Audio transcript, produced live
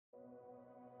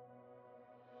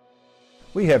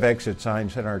We have exit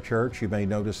signs in our church. You may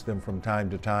notice them from time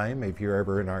to time if you're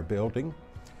ever in our building.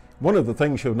 One of the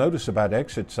things you'll notice about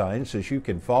exit signs is you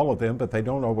can follow them, but they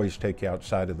don't always take you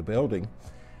outside of the building.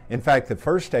 In fact, the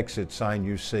first exit sign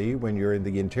you see when you're in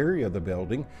the interior of the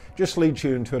building just leads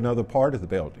you into another part of the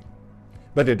building.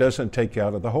 But it doesn't take you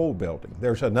out of the whole building.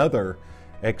 There's another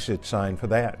exit sign for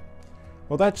that.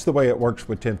 Well, that's the way it works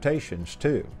with temptations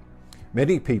too.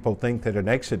 Many people think that an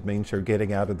exit means they're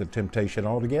getting out of the temptation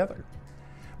altogether.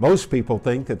 Most people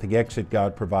think that the exit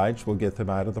God provides will get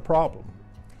them out of the problem.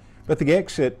 But the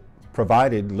exit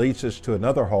provided leads us to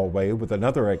another hallway with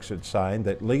another exit sign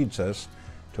that leads us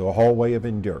to a hallway of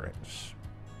endurance.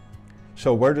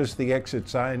 So where does the exit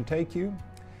sign take you?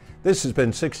 This has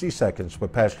been 60 Seconds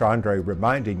with Pastor Andre,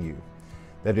 reminding you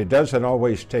that it doesn't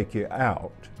always take you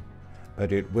out,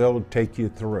 but it will take you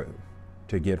through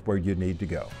to get where you need to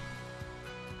go.